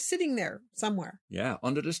is it just sitting there somewhere? Yeah,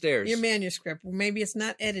 under the stairs. Your manuscript. Maybe it's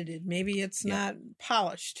not edited. Maybe it's not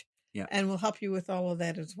polished. Yeah. And we'll help you with all of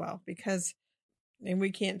that as well. Because, and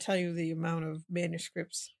we can't tell you the amount of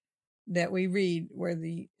manuscripts that we read where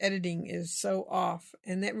the editing is so off.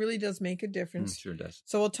 And that really does make a difference. Sure does.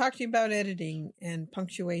 So we'll talk to you about editing and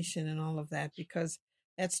punctuation and all of that, because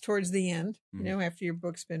that's towards the end, after your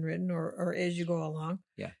book's been written or as you go along.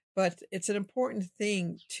 Yeah. But it's an important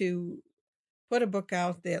thing to put a book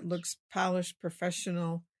out that looks polished,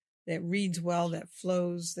 professional, that reads well, that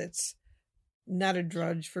flows, that's not a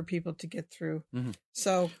drudge for people to get through. Mm-hmm.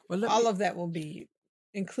 So all of that will be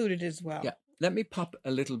included as well. Yeah. Let me pop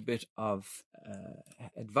a little bit of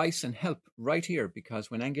advice and help right here,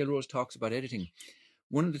 because when Angel Rose talks about editing,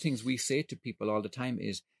 one of the things we say to people all the time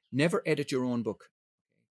is never edit your own book.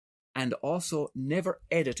 And also never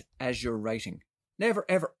edit as you're writing. Never,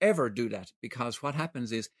 ever, ever do that, because what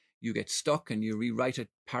happens is you get stuck and you rewrite a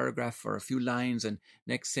paragraph or a few lines, and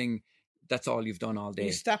next thing, that's all you've done all day.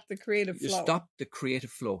 You stop the creative flow. You stop the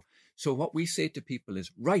creative flow. So what we say to people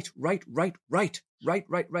is write.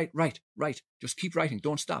 Just keep writing.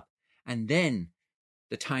 Don't stop. And then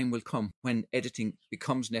the time will come when editing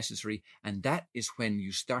becomes necessary. And that is when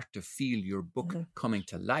you start to feel your book coming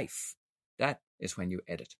to life. That is when you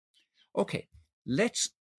edit. Okay, let's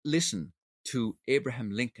listen to Abraham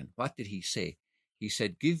Lincoln. What did he say? He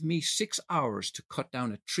said, give me 6 hours to cut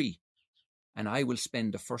down a tree, and I will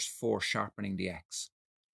spend the first 4 sharpening the axe.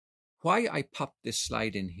 Why I popped this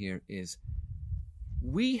slide in here is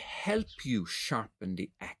we help you sharpen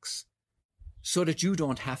the axe so that you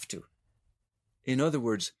don't have to. In other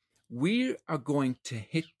words, we are going to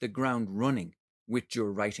hit the ground running with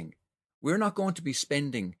your writing. We're not going to be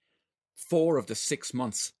spending 4 of the 6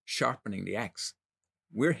 months sharpening the axe.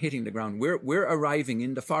 We're hitting the ground. We're arriving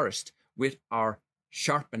in the forest with our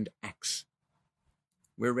sharpened axe.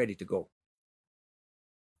 We're ready to go.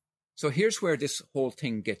 So here's where this whole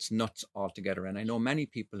thing gets nuts altogether. And I know many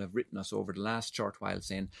people have written us over the last short while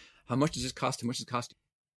saying, how much does this cost? How much does it cost?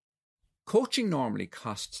 Coaching normally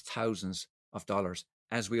costs thousands of dollars,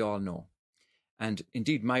 as we all know. And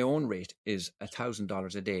indeed, my own rate is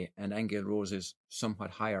 $1,000 a day, and Angel Rose is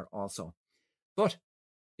somewhat higher also. But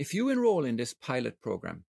if you enroll in this pilot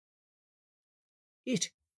program, it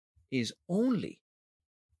is only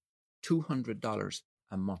 $200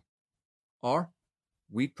 a month. Or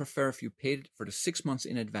we'd prefer if you paid for the 6 months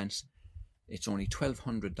in advance, it's only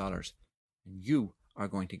 $1,200, and you are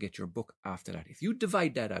going to get your book after that. If you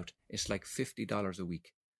divide that out, it's like $50 a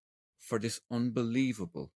week for this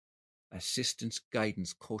unbelievable assistance,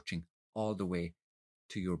 guidance, coaching all the way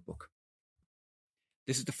to your book.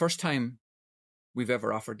 This is the first time we've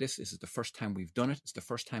ever offered this. This is the first time we've done it. It's the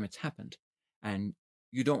first time it's happened, and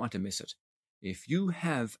you don't want to miss it. If you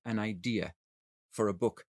have an idea for a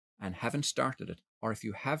book and haven't started it, or if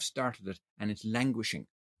you have started it and it's languishing,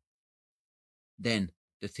 then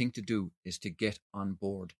the thing to do is to get on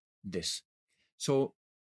board this. So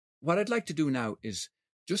what I'd like to do now is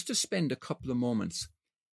just to spend a couple of moments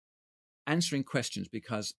answering questions,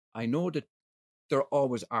 because I know that there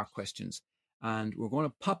always are questions, and we're going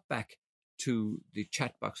to pop back to the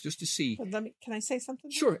chat box just to see. Can I say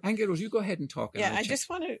something? Sure. Angel Rose, you go ahead and talk. Yeah, I just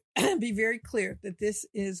want to be very clear that this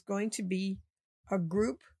is going to be a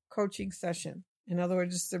group coaching session. In other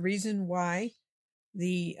words, it's the reason why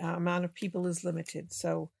the amount of people is limited.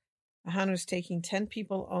 So Ahanu is taking 10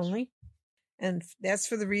 people only. And that's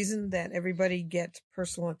for the reason that everybody gets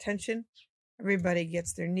personal attention. Everybody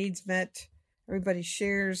gets their needs met. Everybody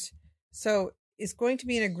shares. So it's going to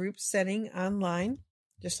be in a group setting online,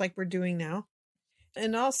 just like we're doing now.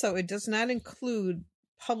 And also, it does not include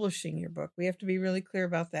publishing your book. We have to be really clear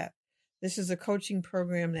about that. This is a coaching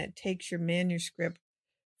program that takes your manuscript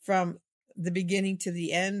from the beginning to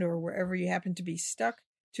the end, or wherever you happen to be stuck,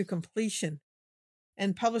 to completion.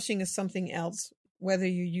 And publishing is something else, whether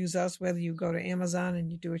you use us, whether you go to Amazon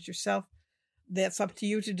and you do it yourself. That's up to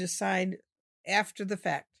you to decide after the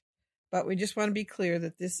fact. But we just want to be clear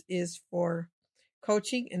that this is for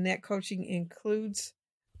coaching, and that coaching includes,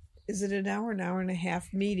 is it an hour and a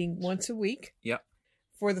half meeting once a week? Yep.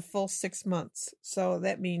 For the full 6 months. So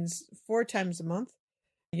that means 4 times a month.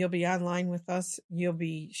 You'll be online with us. You'll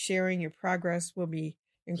be sharing your progress. We'll be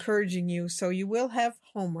encouraging you. So you will have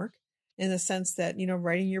homework in the sense that,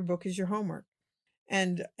 writing your book is your homework.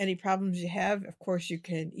 And any problems you have, of course, you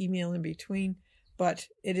can email in between, but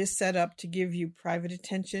it is set up to give you private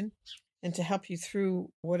attention and to help you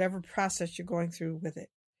through whatever process you're going through with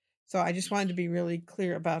it. So I just wanted to be really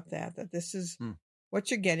clear about that this is what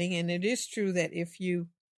you're getting. And it is true that if you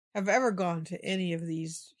have ever gone to any of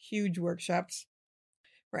these huge workshops,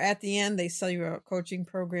 where at the end they sell you a coaching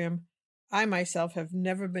program, I myself have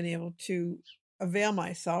never been able to avail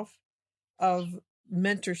myself of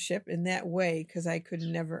mentorship in that way because I could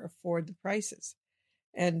never afford the prices.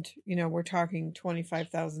 And, we're talking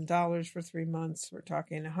 $25,000 for 3 months. We're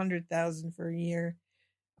talking $100,000 for a year.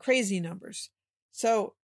 Crazy numbers.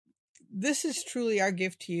 So this is truly our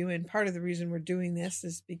gift to you. And part of the reason we're doing this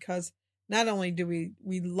is because not only do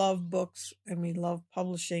we love books and we love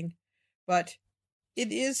publishing, but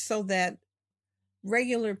it is so that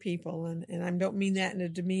regular people, and I don't mean that in a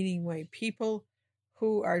demeaning way, people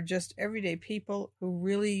who are just everyday people who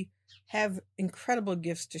really have incredible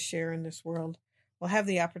gifts to share in this world will have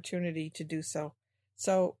the opportunity to do so.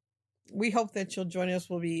 So we hope that you'll join us.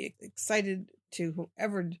 We'll be excited to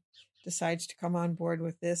whoever decides to come on board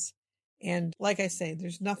with this. And like I say,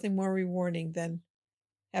 there's nothing more rewarding than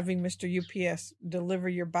having Mr. UPS deliver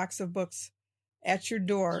your box of books at your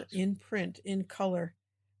door in print, in color,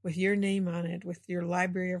 with your name on it, with your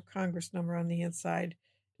Library of Congress number on the inside,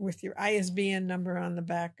 with your ISBN number on the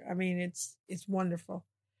back. I mean, it's wonderful.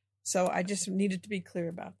 So I just needed to be clear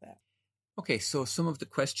about that. Okay, so some of the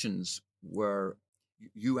questions were,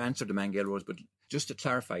 you answered them, Anne Gail-Rose, but just to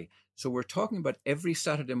clarify, so we're talking about every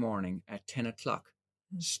Saturday morning at 10 o'clock,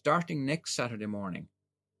 starting next Saturday morning,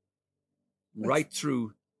 right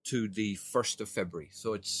through to the 1st of February.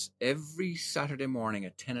 So it's every Saturday morning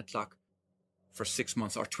at 10 o'clock for 6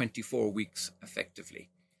 months, or 24 weeks, effectively.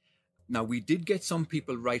 Now, we did get some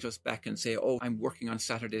people write us back and say, I'm working on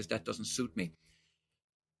Saturdays, that doesn't suit me.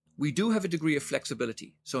 We do have a degree of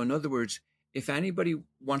flexibility. So in other words, if anybody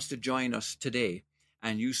wants to join us today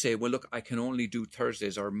and you say, well, look, I can only do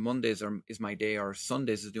Thursdays, or Mondays is my day, or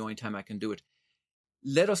Sundays is the only time I can do it,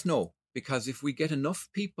 let us know. Because if we get enough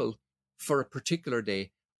people for a particular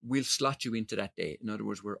day, we'll slot you into that day. In other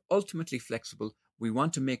words, we're ultimately flexible. We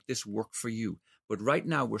want to make this work for you. But right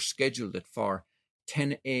now we're scheduled it for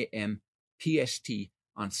 10 a.m. PST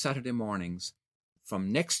on Saturday mornings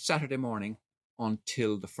from next Saturday morning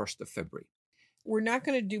until the 1st of February. We're not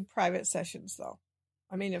going to do private sessions, though.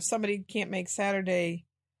 I mean, if somebody can't make Saturday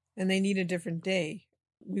and they need a different day,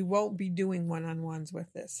 we won't be doing one-on-ones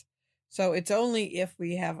with this. So it's only if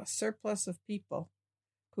we have a surplus of people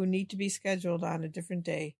who need to be scheduled on a different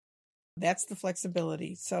day. That's the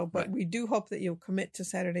flexibility. So, but we do hope that you'll commit to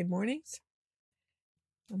Saturday mornings.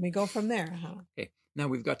 And we go from there. Okay. Now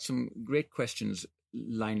we've got some great questions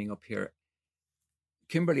lining up here.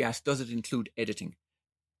 Kimberly asked, does it include editing?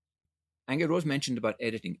 Anne Gail-Rose mentioned about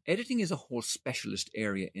editing. Editing is a whole specialist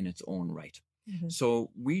area in its own right. Mm-hmm.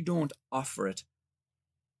 So we don't offer it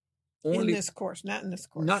only in this course, not in this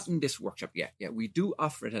course. Not in this workshop. Yeah. We do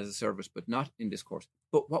offer it as a service, but not in this course.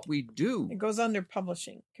 But what we do... It goes under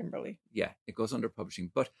publishing, Kimberly. Yeah, it goes under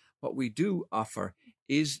publishing. But what we do offer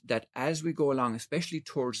is that as we go along, especially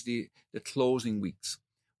towards the closing weeks,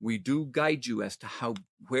 we do guide you as to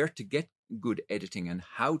where to get good editing and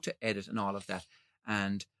how to edit and all of that,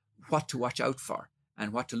 and what to watch out for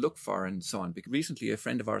and what to look for and so on. Because recently a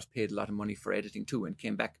friend of ours paid a lot of money for editing too and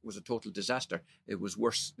came back, it was a total disaster. It was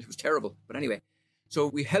worse. It was terrible. But anyway, so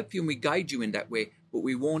we help you and we guide you in that way, but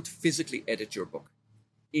we won't physically edit your book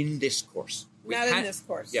in this course. Not in this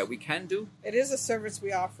course. Yeah, we can do. It is a service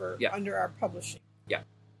we offer under our publishing. Yeah.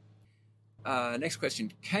 Next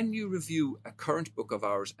question. Can you review a current book of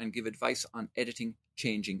ours and give advice on editing,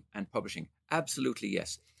 changing, and publishing? Absolutely,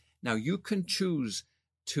 yes. Now, you can choose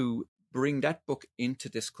to bring that book into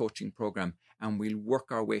this coaching program and we'll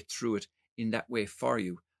work our way through it in that way for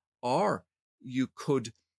you. Or you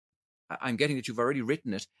could, I'm getting that you've already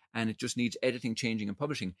written it and it just needs editing, changing, and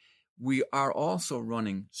publishing. We are also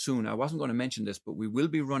running soon, I wasn't going to mention this, but we will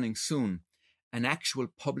be running soon an actual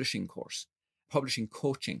publishing course, publishing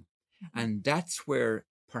coaching. Mm-hmm. And that's where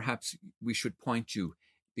perhaps we should point you,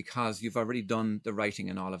 because you've already done the writing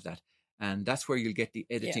and all of that. And that's where you'll get the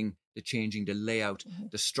editing, the changing, the layout,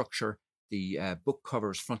 the structure, the book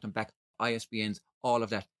covers, front and back, ISBNs, all of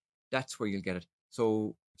that. That's where you'll get it.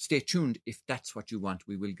 So stay tuned if that's what you want.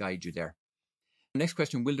 We will guide you there. Next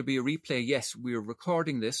question, will there be a replay? Yes, we're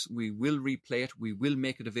recording this. We will replay it. We will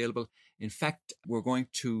make it available. In fact, we're going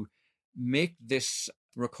to make this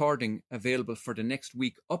recording available for the next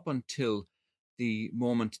week up until the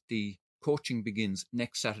moment the coaching begins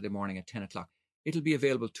next Saturday morning at 10 o'clock. It'll be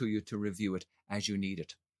available to you to review it as you need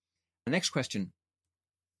it. The next question,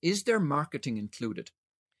 is there marketing included?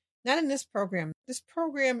 Not in this program. This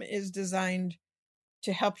program is designed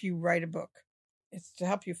to help you write a book. It's to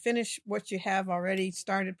help you finish what you have already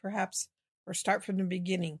started, perhaps, or start from the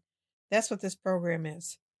beginning. That's what this program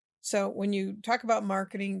is. So when you talk about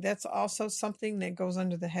marketing, that's also something that goes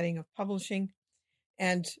under the heading of publishing.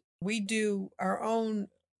 And we do our own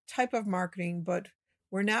type of marketing, but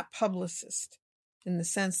we're not publicists in the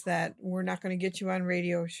sense that we're not going to get you on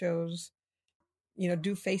radio shows,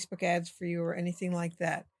 do Facebook ads for you or anything like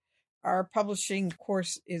that. Our publishing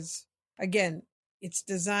course is, again, it's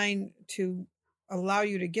designed to allow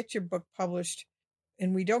you to get your book published,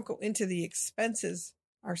 and we don't go into the expenses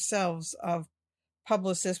ourselves of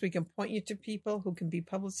publicists. We can point you to people who can be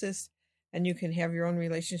publicists, and you can have your own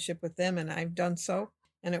relationship with them, and I've done so,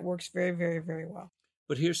 and it works very, very, very well.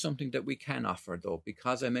 But here's something that we can offer, though,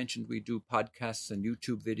 because I mentioned we do podcasts and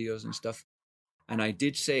YouTube videos and stuff, and I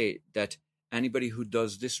did say that anybody who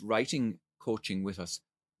does this writing coaching with us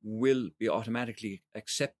will be automatically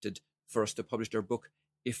accepted for us to publish their book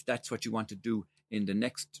if that's what you want to do in the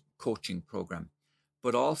next coaching program.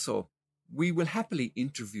 But also, we will happily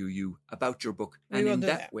interview you about your book. And in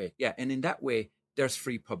that way, there's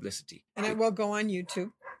free publicity. And it will go on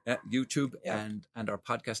YouTube. YouTube and our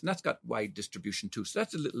podcast. And that's got wide distribution too. So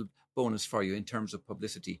that's a little bonus for you in terms of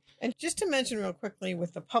publicity. And just to mention real quickly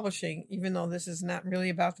with the publishing, even though this is not really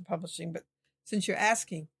about the publishing, but since you're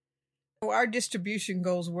asking, our distribution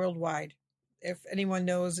goes worldwide. If anyone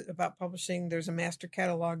knows about publishing, there's a master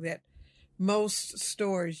catalog that most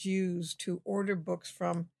stores use to order books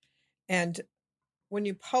from. And when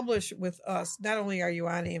you publish with us, not only are you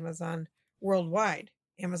on Amazon worldwide,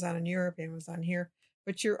 Amazon in Europe, Amazon here,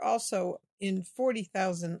 but you're also in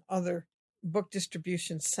 40,000 other book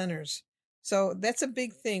distribution centers. So that's a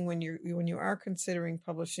big thing when you are considering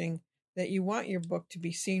publishing, that you want your book to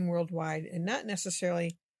be seen worldwide and not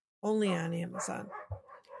necessarily only on Amazon.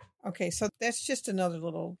 Okay, so that's just another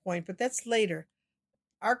little point, but that's later.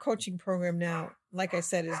 Our coaching program now, like I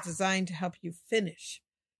said, is designed to help you finish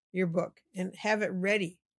your book and have it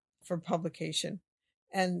ready for publication.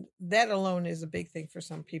 And that alone is a big thing for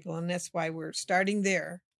some people, and that's why we're starting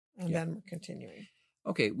there, and then we're continuing.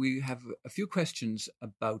 Okay, we have a few questions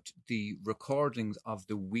about the recordings of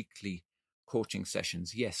the weekly coaching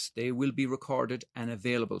sessions. Yes, they will be recorded and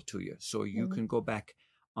available to you, so you can go back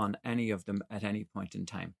on any of them at any point in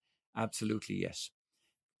time. Absolutely, yes.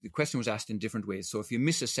 The question was asked in different ways. So if you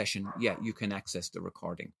miss a session, you can access the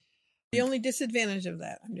recording. The only disadvantage of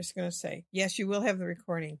that, I'm just going to say, yes, you will have the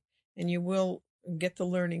recording and you will get the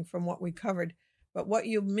learning from what we covered. But what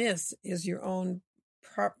you miss is your own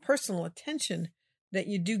personal attention that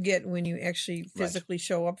you do get when you actually physically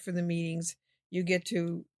show up for the meetings. You get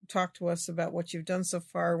to talk to us about what you've done so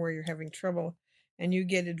far, where you're having trouble, and you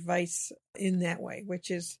get advice in that way, which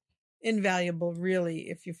is invaluable, really,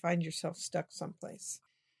 if you find yourself stuck someplace.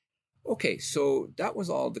 Okay, so that was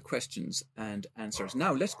all the questions and answers.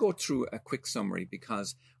 Now, let's go through a quick summary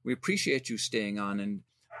because we appreciate you staying on and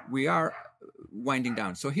we are winding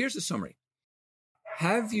down. So here's the summary.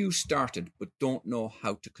 Have you started but don't know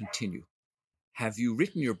how to continue? Have you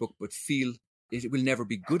written your book but feel it will never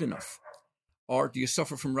be good enough? Or do you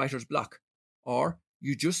suffer from writer's block? Or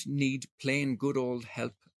you just need plain good old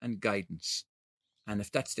help and guidance? And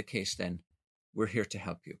if that's the case, then we're here to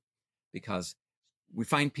help you because we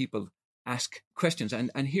find people ask questions. And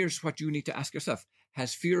here's what you need to ask yourself.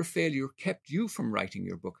 Has fear of failure kept you from writing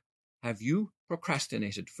your book? Have you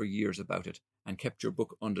procrastinated for years about it and kept your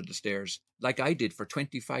book under the stairs like I did for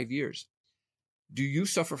 25 years? Do you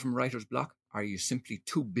suffer from writer's block? Are you simply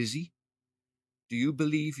too busy? Do you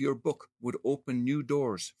believe your book would open new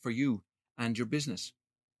doors for you and your business?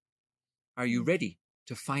 Are you ready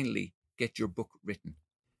to finally get your book written?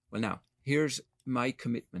 Well, now, here's my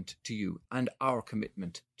commitment to you and our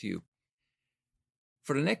commitment to you.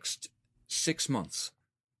 For the next 6 months,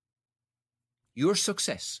 your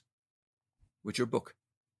success with your book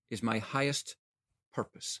is my highest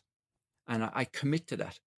purpose. And I commit to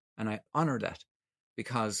that and I honor that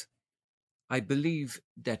because I believe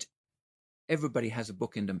that everybody has a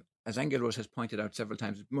book in them. As Angel Rose has pointed out several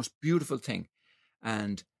times, it's the most beautiful thing.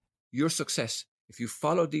 And your success, if you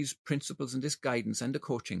follow these principles and this guidance and the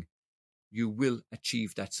coaching, you will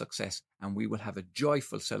achieve that success. And we will have a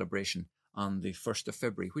joyful celebration on the 1st of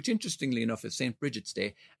February, which interestingly enough is St. Bridget's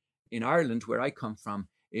Day. In Ireland, where I come from,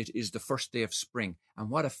 it is the first day of spring. And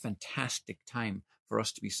what a fantastic time for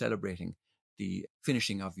us to be celebrating the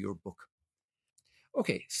finishing of your book.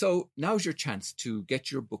 Okay, so now's your chance to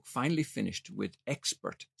get your book finally finished with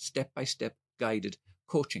expert, step-by-step guided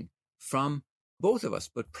coaching from both of us,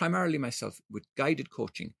 but primarily myself, with guided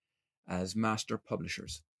coaching as master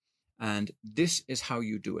publishers. And this is how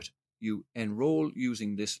you do it. You enroll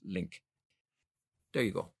using this link. There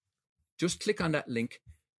you go. Just click on that link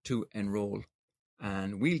to enroll,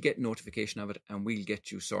 and we'll get notification of it and we'll get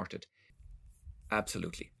you sorted.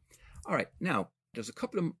 Absolutely. All right, now, there's a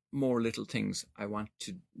couple of more little things I want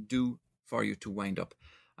to do for you to wind up.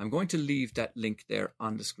 I'm going to leave that link there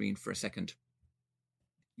on the screen for a second.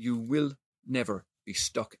 You will never be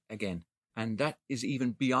stuck again. And that is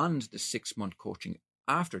even beyond the 6-month coaching.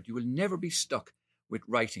 After it, you will never be stuck with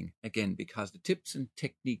writing again, because the tips and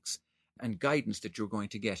techniques and guidance that you're going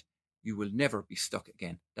to get, you will never be stuck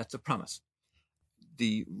again. That's a promise.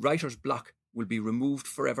 The writer's block will be removed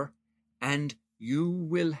forever, and you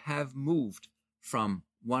will have moved from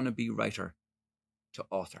wannabe writer to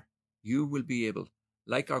author. You will be able,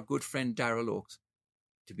 like our good friend Darrell Oakes,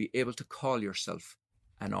 to be able to call yourself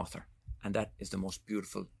an author. And that is the most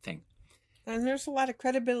beautiful thing. And there's a lot of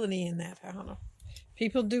credibility in that, Ahanu.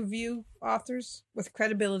 People do view authors with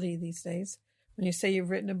credibility these days. When you say you've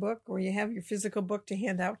written a book or you have your physical book to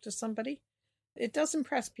hand out to somebody, it does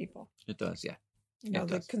impress people. It does, yeah.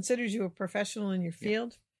 That considers you a professional in your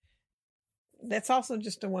field. Yeah. That's also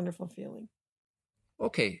just a wonderful feeling.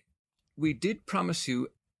 Okay, we did promise you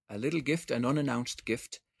a little gift, an unannounced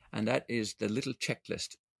gift, and that is the little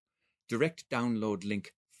checklist. Direct download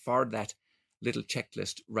link for that little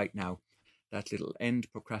checklist right now. That little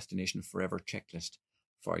End Procrastination Forever checklist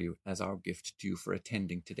for you as our gift to you for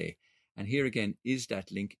attending today. And here again is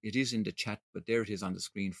that link. It is in the chat, but there it is on the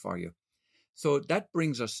screen for you. So that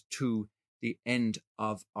brings us to the end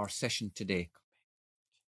of our session today.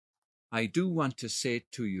 I do want to say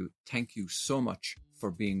to you, thank you so much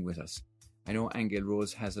for being with us. I know Angel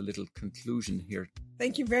Rose has a little conclusion here.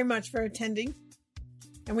 Thank you very much for attending,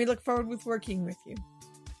 and we look forward with working with you.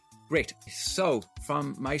 Great. So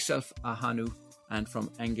from myself, Ahanu, and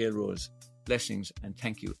from Angel Rose, blessings and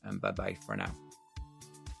thank you, and bye-bye for now.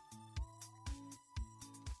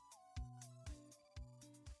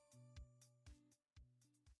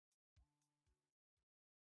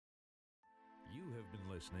 You have been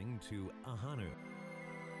listening to Ahanu.